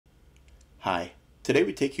Hi, today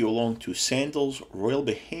we take you along to Sandals Royal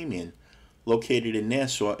Bahamian, located in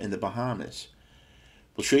Nassau in the Bahamas.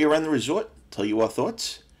 We'll show you around the resort, tell you our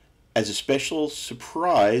thoughts. As a special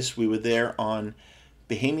surprise, we were there on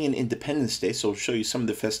Bahamian Independence Day, so we'll show you some of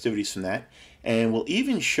the festivities from that. And we'll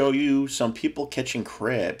even show you some people catching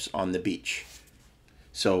crabs on the beach.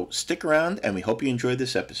 So stick around and we hope you enjoy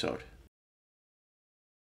this episode.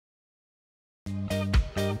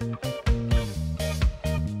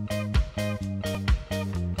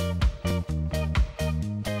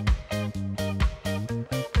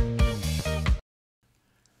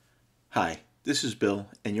 Hi, this is Bill,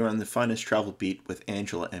 and you're on the finest travel beat with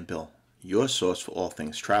Angela and Bill, your source for all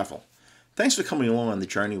things travel. Thanks for coming along on the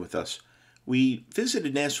journey with us. We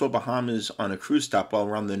visited Nassau Bahamas on a cruise stop while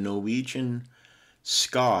we're on the Norwegian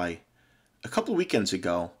Sky a couple of weekends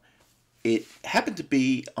ago. It happened to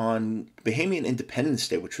be on Bahamian Independence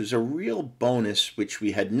Day, which was a real bonus, which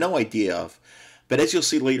we had no idea of. But as you'll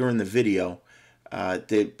see later in the video,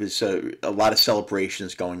 there was a lot of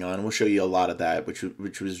celebrations going on, and we'll show you a lot of that, which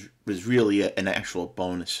was really an actual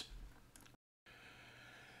bonus.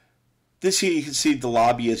 This here, you can see the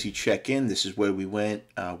lobby as you check in. This is where we went.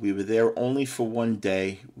 We were there only for one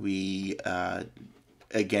day. We,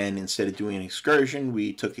 again, instead of doing an excursion,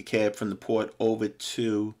 we took a cab from the port over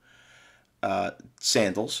to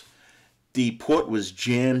Sandals. The port was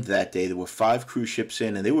jammed that day. There were 5 cruise ships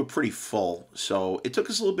in, and they were pretty full. So it took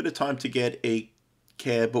us a little bit of time to get a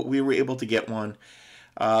cab, but we were able to get one.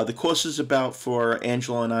 The cost is about, for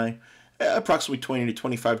Angela and I, approximately $20 to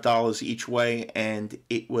 $25 each way, and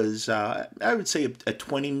it was, I would say, a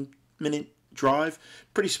 20-minute drive.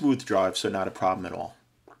 Pretty smooth drive, so not a problem at all.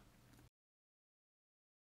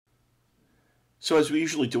 So as we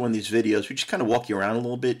usually do in these videos, we just kind of walk you around a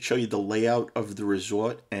little bit, show you the layout of the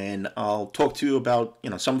resort, and I'll talk to you about,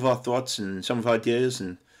 some of our thoughts and some of our ideas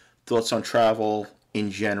and thoughts on travel in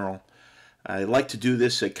general. I like to do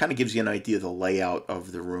this. It kind of gives you an idea of the layout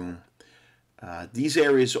of the room. These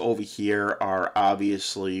areas over here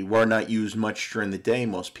were not used much during the day.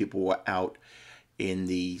 Most people were out in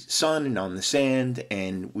the sun and on the sand,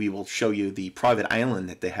 and we will show you the private island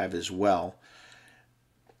that they have as well.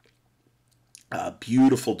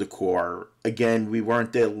 Beautiful decor. Again, we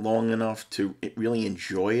weren't there long enough to really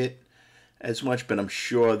enjoy it as much, but I'm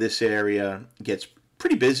sure this area gets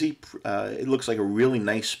pretty busy. It looks like a really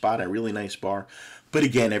nice spot, a really nice bar. But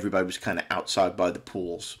again, everybody was kind of outside by the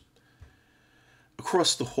pools.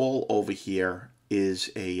 Across the hall over here is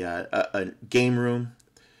a game room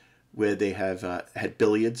where they have had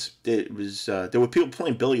billiards. There were people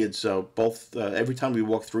playing billiards. So every time we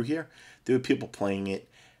walked through here, there were people playing it.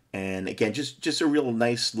 And again, just a real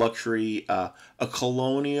nice luxury, a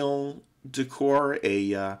colonial decor,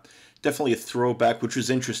 definitely a throwback, which was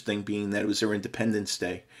interesting, being that it was their Independence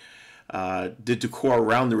Day. The decor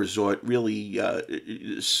around the resort really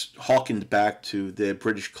harkened back to their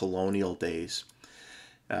British colonial days.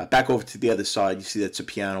 Back over to the other side, you see that's a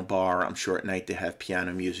piano bar. I'm sure at night they have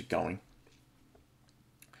piano music going.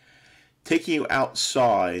 Taking you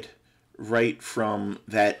outside, right from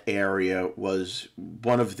that area, was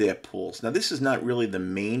one of their pools. Now, this is not really the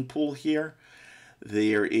main pool here.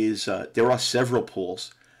 There are several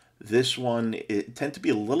pools. This one, it tends to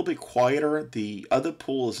be a little bit quieter. The other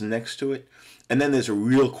pool is next to it, and then there's a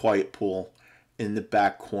real quiet pool in the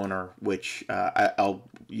back corner, which I'll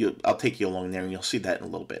take you along there, and you'll see that in a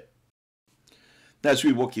little bit. Now, as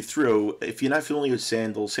we walk you through, if you're not familiar with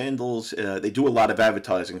Sandals, they do a lot of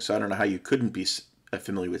advertising, so I don't know how you couldn't be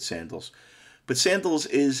familiar with Sandals. But Sandals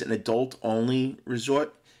is an adult-only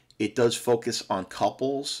resort. It does focus on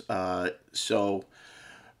couples, so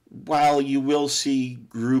while you will see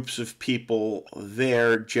groups of people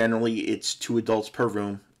there, generally it's 2 adults per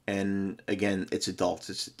room, and again, it's adults.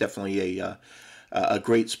 It's definitely a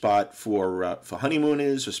great spot for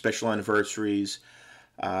honeymooners or special anniversaries.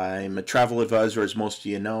 I'm a travel advisor, as most of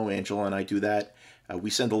you know. Angela and I do that. We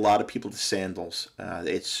send a lot of people to Sandals.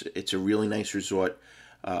 It's a really nice resort.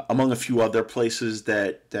 Among a few other places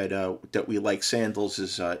that we like, Sandals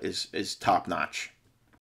is top notch.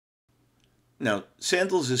 Now,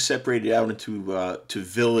 Sandals is separated out into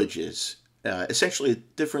villages, essentially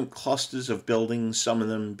different clusters of buildings. Some of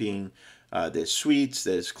them being there's suites,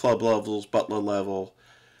 there's club levels, butler level.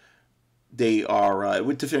 They are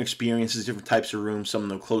with different experiences, different types of rooms. Some of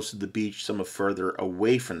them close to the beach, some are further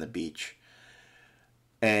away from the beach.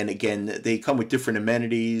 And again, they come with different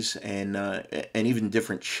amenities and even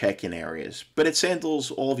different check-in areas. But at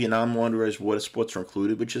Sandals, all of your non-wanderers, water sports are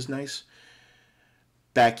included, which is nice.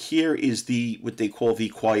 Back here is what they call the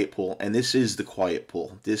quiet pool, and this is the quiet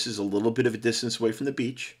pool. This is a little bit of a distance away from the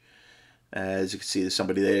beach. As you can see, there's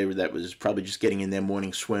somebody there that was probably just getting in their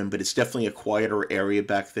morning swim, but it's definitely a quieter area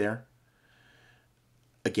back there.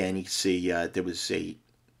 Again, you can see there was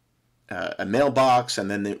a mailbox, and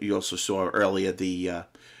then you also saw earlier the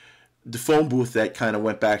phone booth that kind of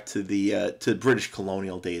went back to the British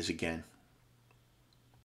colonial days again.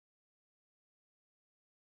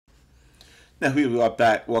 Now we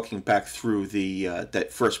are walking back through the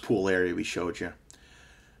that first pool area we showed you.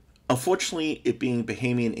 Unfortunately, it being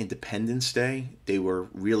Bahamian Independence Day, they were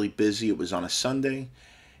really busy. It was on a Sunday,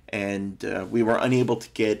 and we were unable to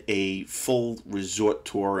get a full resort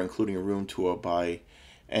tour, including a room tour, by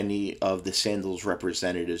any of the Sandals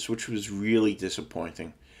representatives, which was really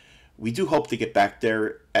disappointing. We do hope to get back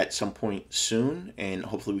there at some point soon, and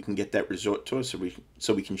hopefully we can get that resort tour so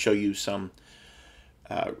we can show you some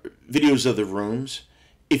videos of the rooms.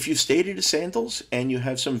 If you've stayed at a Sandals and you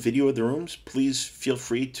have some video of the rooms, please feel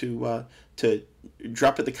free to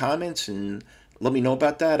drop in the comments and let me know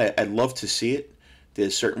about that. I'd love to see it.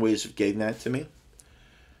 There's certain ways of getting that to me.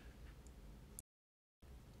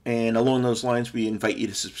 And along those lines, we invite you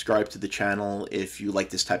to subscribe to the channel if you like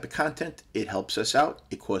this type of content. It helps us out.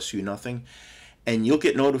 It costs you nothing. And you'll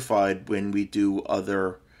get notified when we do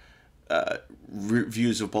other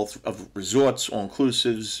reviews of both of resorts,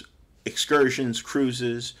 all-inclusives, excursions,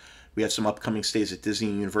 cruises. We have some upcoming stays at Disney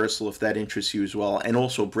and Universal if that interests you as well, and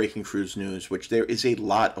also breaking cruise news, which there is a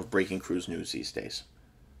lot of breaking cruise news these days.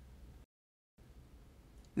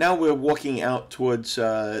 Now we're walking out towards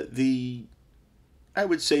I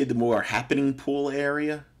would say the more happening pool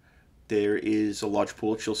area. There is a large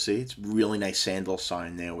pool that you'll see. It's a really nice Sandal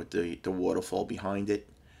sign there with the waterfall behind it.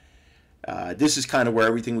 This is kind of where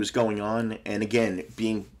everything was going on, and again,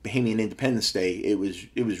 being Bahamian Independence Day, it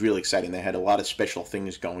was really exciting. They had a lot of special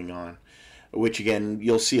things going on, which again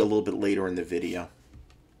you'll see a little bit later in the video.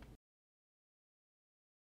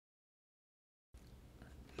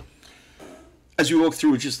 As we walk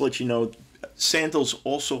through, just to let you know, Sandals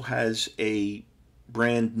also has a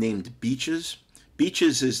brand named Beaches.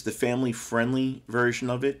 Beaches is the family-friendly version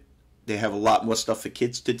of it. They have a lot more stuff for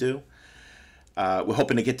kids to do. We're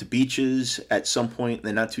hoping to get to Beaches at some point in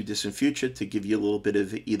the not too distant future to give you a little bit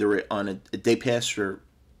of either on a day pass or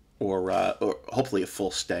hopefully a full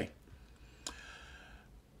stay.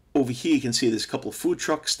 Over here you can see there's a couple of food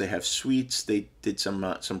trucks. They have sweets. They did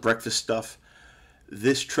some breakfast stuff.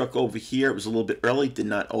 This truck over here, it was a little bit early, did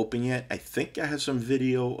not open yet. I think I have some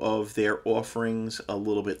video of their offerings a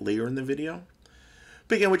little bit later in the video.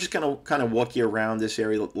 But again, we're just going to kind of walk you around this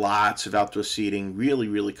area. Lots of outdoor seating, really,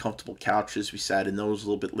 really comfortable couches. We sat in those a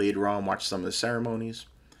little bit later on, watched some of the ceremonies.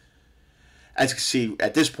 As you can see,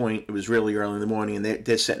 at this point, it was really early in the morning, and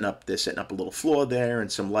they're setting up a little floor there and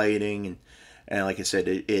some lighting, and like I said,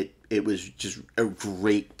 it was just a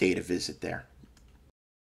great day to visit there.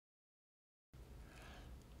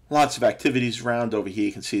 Lots of activities around. Over here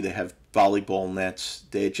you can see they have volleyball nets.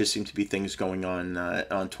 There just seem to be things going on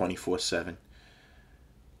 24/7.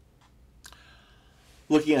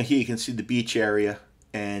 Looking out here, you can see the beach area,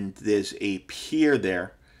 and there's a pier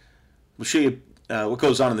there. We'll show you what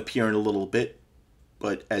goes on in the pier in a little bit,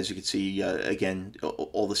 but as you can see, again,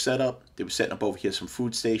 all the setup. They were setting up over here some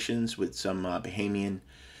food stations with some Bahamian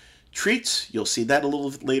treats. You'll see that a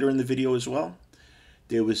little bit later in the video as well.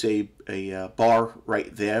 There was a bar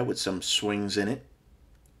right there with some swings in it.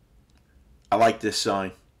 I like this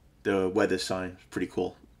sign, the weather sign. It's pretty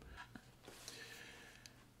cool.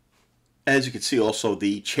 As you can see, also,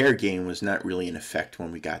 the chair game was not really in effect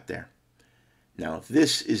when we got there. Now,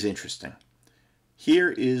 this is interesting.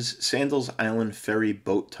 Here is Sandals Island ferry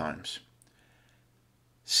boat times.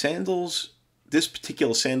 This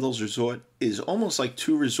particular Sandals resort is almost like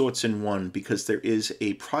two resorts in one, because there is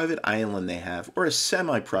a private island they have, or a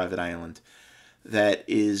semi-private island, that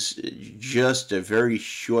is just a very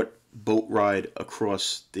short boat ride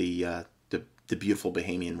across the beautiful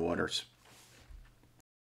Bahamian waters.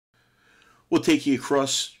 We'll take you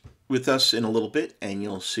across with us in a little bit, and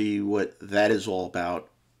you'll see what that is all about.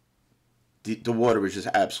 The water was just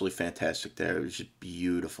absolutely fantastic there. It was just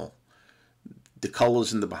beautiful. The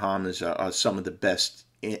colors in the Bahamas are some of the best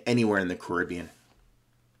anywhere in the Caribbean.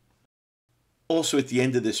 Also, at the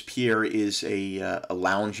end of this pier is a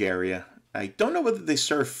lounge area. I don't know whether they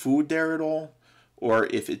serve food there at all, or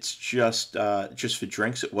if it's just for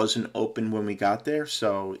drinks. It wasn't open when we got there,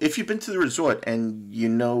 so if you've been to the resort and you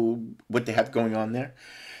know what they have going on there,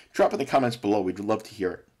 drop in the comments below. We'd love to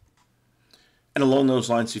hear it. And along those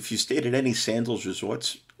lines, if you stayed at any Sandals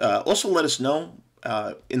resorts, also let us know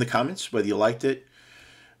in the comments whether you liked it,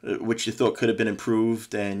 which you thought could have been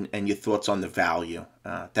improved, and your thoughts on the value.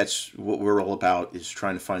 That's what we're all about, is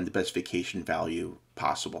trying to find the best vacation value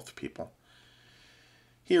possible for people.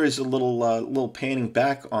 Here is a little panning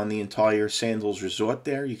back on the entire Sandals Resort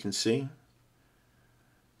there. You can see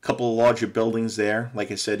a couple of larger buildings there.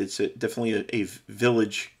 Like I said, it's definitely a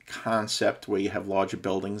village concept where you have larger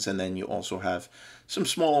buildings, and then you also have some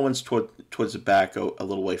smaller ones towards the back, a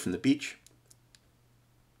little away from the beach.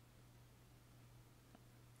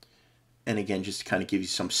 And again, just to kind of give you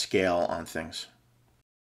some scale on things.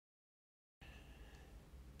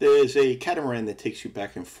 There's a catamaran that takes you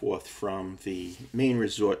back and forth from the main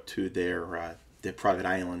resort to their private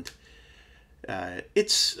island.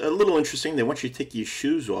 It's a little interesting. They want you to take your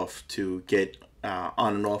shoes off to get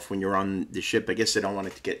on and off when you're on the ship. I guess they don't want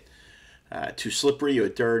it to get too slippery or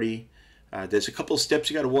dirty. There's a couple of steps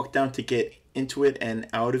you got to walk down to get into it and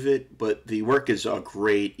out of it, but the workers are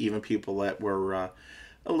great. Even people that were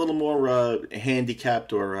a little more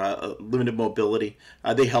handicapped or limited mobility,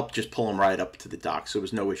 they helped just pull them right up to the dock, so there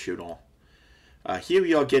was no issue at all. Here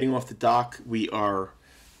we are getting off the dock. We are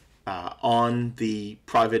on the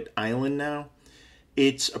private island now.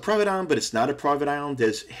 It's a private island, but it's not a private island.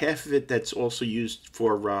 There's half of it that's also used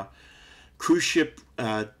for cruise ship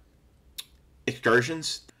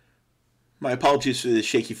excursions. My apologies for the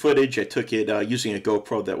shaky footage. I took it using a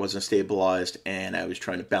GoPro that wasn't stabilized, and I was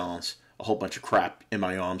trying to balance a whole bunch of crap in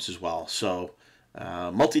my arms as well. So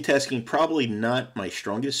multitasking, probably not my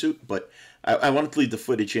strongest suit, but I wanted to leave the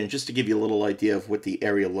footage in just to give you a little idea of what the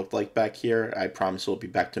area looked like back here. I promise it'll be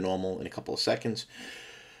back to normal in a couple of seconds.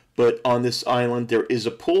 But on this island, there is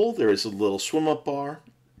a pool. There is a little swim-up bar.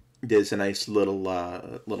 There's a nice little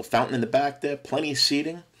fountain in the back there. Plenty of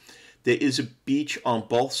seating. There is a beach on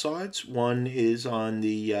both sides. One is on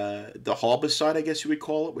the harbor side, I guess you would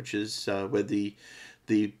call it, which is where the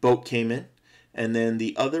boat came in. And then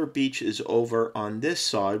the other beach is over on this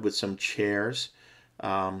side with some chairs.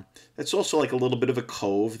 That's also like a little bit of a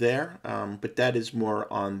cove there, but that is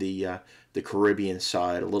more on the Caribbean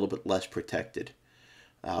side, a little bit less protected.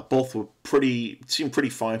 Both were seemed pretty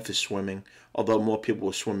fine for swimming, although more people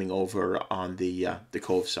were swimming over on the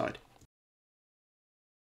cove side.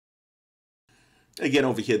 Again,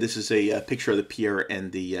 over here, this is a picture of the pier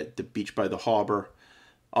and the beach by the harbor.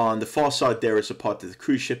 On the far side, there is a part that the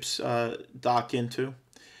cruise ships dock into.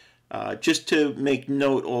 Just to make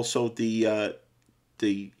note, also the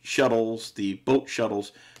shuttles, the boat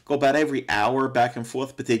shuttles, go about every hour back and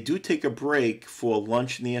forth, but they do take a break for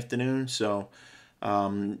lunch in the afternoon. So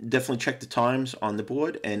definitely check the times on the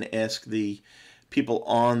board and ask the people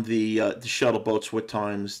on the shuttle boats what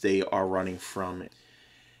times they are running from.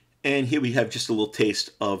 And here we have just a little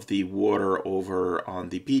taste of the water over on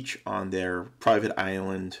the beach on their private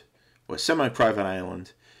island, or semi-private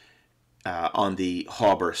island, on the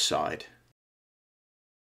harbor side.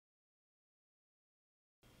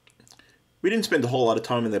 We didn't spend a whole lot of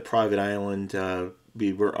time on their private island.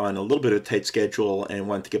 We were on a little bit of a tight schedule and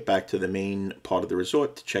wanted to get back to the main part of the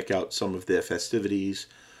resort to check out some of their festivities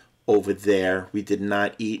over there. We did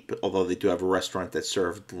not eat, although they do have a restaurant that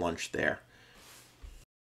served lunch there.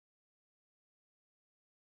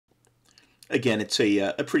 Again, it's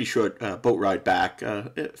a pretty short boat ride back,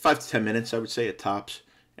 5 to 10 minutes, I would say, at tops.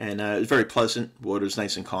 And it was very pleasant. Water was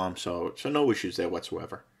nice and calm, so no issues there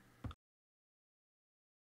whatsoever.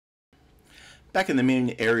 Back in the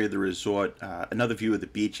main area of the resort, another view of the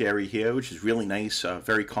beach area here, which is really nice,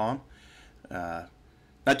 very calm.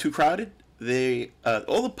 Not too crowded.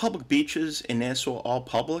 All the public beaches in Nassau are all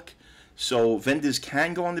public, so vendors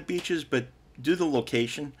can go on the beaches, but due to the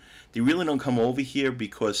location, they really don't come over here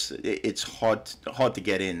because it's hard to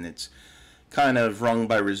get in. It's kind of run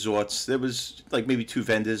by resorts. There was like maybe 2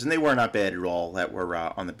 vendors, and they were not bad at all that were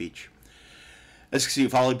on the beach. As you can see,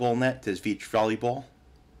 a volleyball net. There's beach volleyball,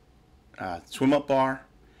 swim-up bar,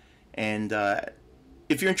 and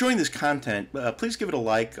if you're enjoying this content, please give it a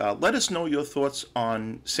like. Let us know your thoughts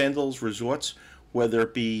on Sandals resorts, whether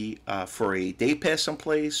it be for a day pass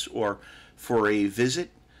someplace or for a visit.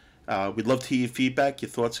 We'd love to hear your feedback, your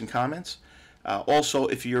thoughts, and comments. Also,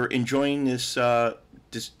 if you're enjoying this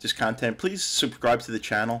content, please subscribe to the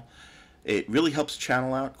channel. It really helps the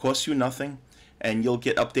channel out, costs you nothing, and you'll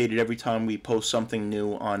get updated every time we post something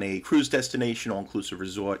new on a cruise destination, all-inclusive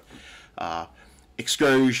resort,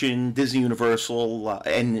 excursion, Disney Universal,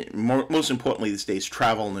 and most importantly these days,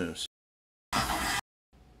 travel news.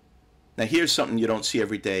 Now here's something you don't see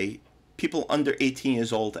every day. People under 18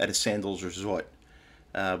 years old at a Sandals resort.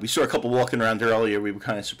 We saw a couple walking around earlier. We were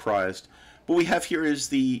kind of surprised. What we have here is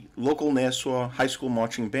the local Nassau High School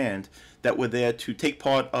marching band that were there to take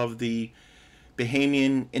part of the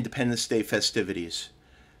Bahamian Independence Day festivities.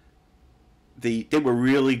 They were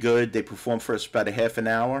really good. They performed for us about a half an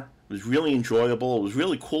hour. It was really enjoyable. It was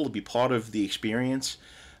really cool to be part of the experience.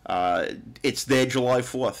 It's their July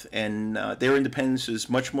 4th, and their independence is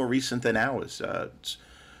much more recent than ours. It's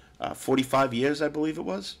 45 years, I believe it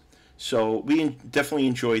was. So we definitely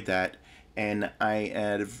enjoyed that. And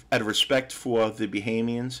out of respect for the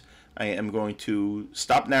Bahamians, I am going to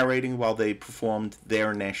stop narrating while they performed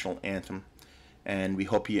their national anthem. And we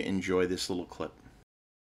hope you enjoy this little clip.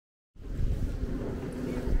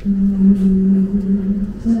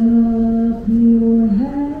 Lift up your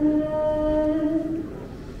head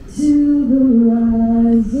to the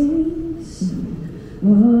rising sun,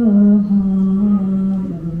 Bahamas,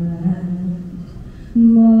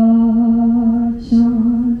 march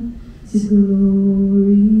on to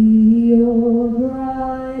glory, your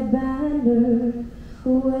bright banner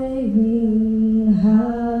waving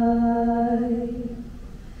high.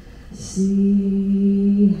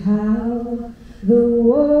 See how the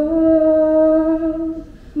world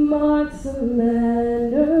marks the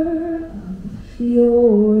manner of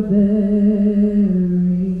your bearing,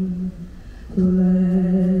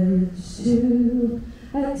 pledge to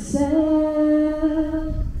accept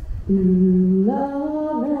through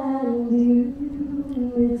love and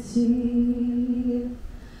unity.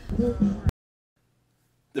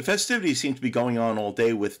 The festivities seem to be going on all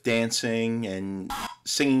day with dancing and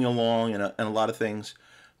singing along and a lot of things.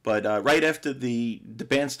 But right after the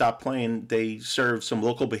band stopped playing, they served some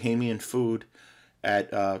local Bahamian food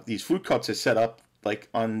at these food courts they set up like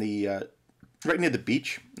on the right near the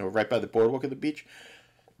beach, or right by the boardwalk of the beach.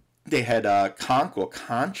 They had conch or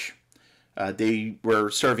conch. They were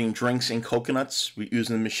serving drinks in coconuts,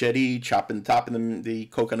 using the machete, chopping the top of the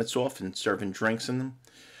coconuts off and serving drinks in them.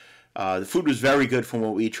 The food was very good from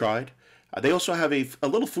what we tried. They also have a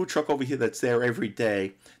little food truck over here that's there every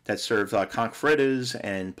day that serves conch fritters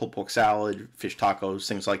and pulled pork salad, fish tacos,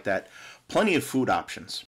 things like that. Plenty of food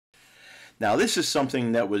options. Now, this is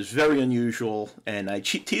something that was very unusual, and I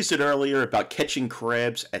teased it earlier about catching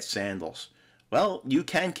crabs at Sandals. Well, you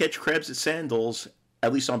can catch crabs at Sandals,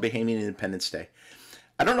 at least on Bahamian Independence Day.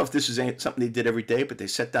 I don't know if this is something they did every day, but they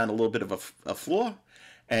set down a little bit of a floor,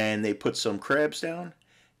 and they put some crabs down.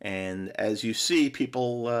 And as you see,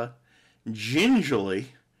 people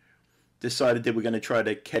gingerly decided they were going to try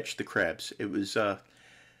to catch the crabs. It was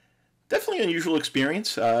definitely an unusual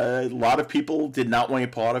experience. A lot of people did not want a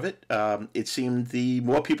part of it. It seemed the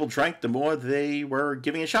more people drank, the more they were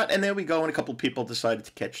giving a shot. And there we go, and a couple of people decided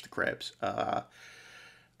to catch the crabs. I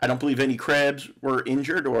don't believe any crabs were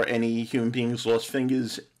injured or any human beings lost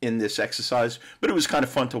fingers in this exercise, but it was kind of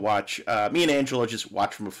fun to watch. Me and Angela just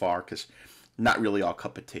watched from afar because not really our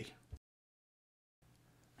cup of tea.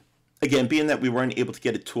 Again, being that we weren't able to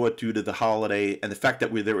get a tour due to the holiday and the fact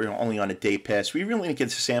that we were only on a day pass, we really didn't get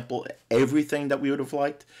to sample everything that we would have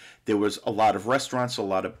liked. There was a lot of restaurants, a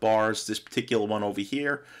lot of bars. This particular one over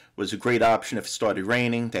here was a great option if it started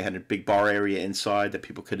raining. They had a big bar area inside that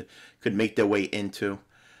people could make their way into.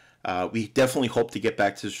 We definitely hope to get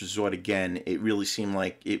back to this resort again. It really seemed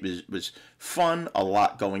like it was fun, a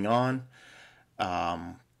lot going on.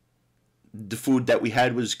 The food that we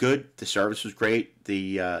had was good. The service was great.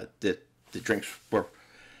 The drinks were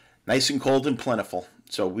nice and cold and plentiful.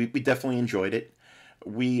 So we definitely enjoyed it.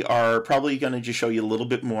 We are probably going to just show you a little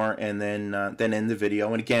bit more and then end the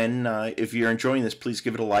video. And again, if you're enjoying this, please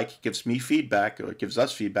give it a like. It gives me feedback, or it gives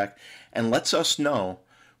us feedback, and lets us know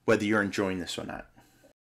whether you're enjoying this or not.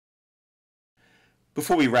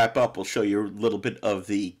 Before we wrap up, we'll show you a little bit of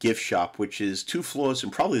the gift shop, which is 2 floors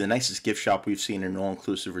and probably the nicest gift shop we've seen in an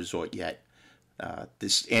all-inclusive resort yet.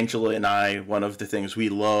 Angela and I, one of the things we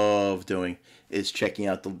love doing is checking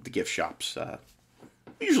out the gift shops.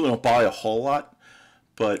 We usually don't buy a whole lot,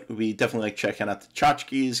 but we definitely like checking out the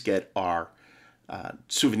tchotchkes, get our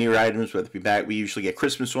souvenir items, whether it be back. We usually get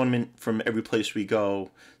Christmas ornament from every place we go,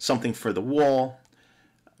 something for the wall.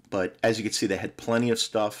 But as you can see, they had plenty of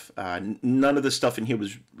stuff. None of the stuff in here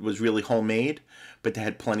was really homemade, but they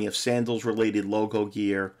had plenty of Sandals-related logo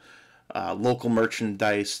gear, local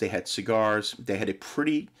merchandise. They had cigars. They had a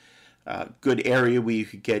pretty good area where you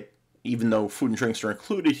could get, even though food and drinks are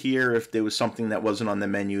included here, if there was something that wasn't on the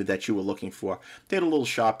menu that you were looking for. They had a little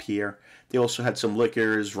shop here. They also had some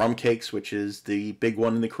liquors, rum cakes, which is the big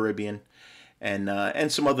one in the Caribbean,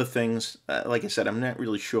 and some other things. Like I said, I'm not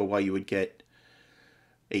really sure why you would get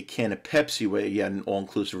a can of Pepsi where you had an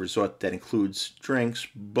all-inclusive resort that includes drinks,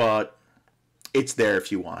 but it's there if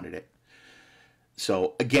you wanted it.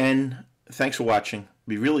 So again, thanks for watching.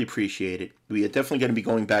 We really appreciate it. We are definitely going to be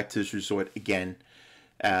going back to this resort again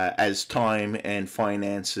as time and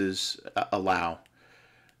finances allow.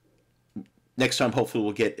 Next time, hopefully,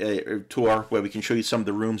 we'll get a tour where we can show you some of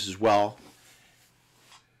the rooms as well.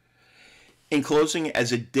 In closing,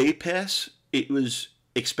 as a day pass, it was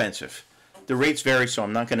expensive. The rates vary, so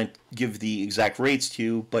I'm not going to give the exact rates to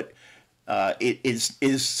you, but it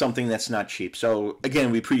is something that's not cheap. So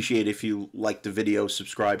again, we appreciate if you like the video,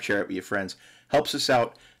 subscribe, share it with your friends. Helps us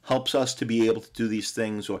out, helps us to be able to do these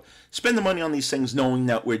things or spend the money on these things knowing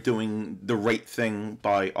that we're doing the right thing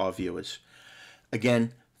by our viewers.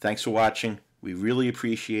 Again, thanks for watching. We really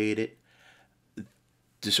appreciate it.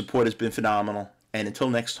 The support has been phenomenal. And until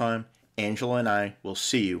next time, Angela and I will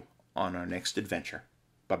see you on our next adventure.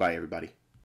 Bye-bye, everybody.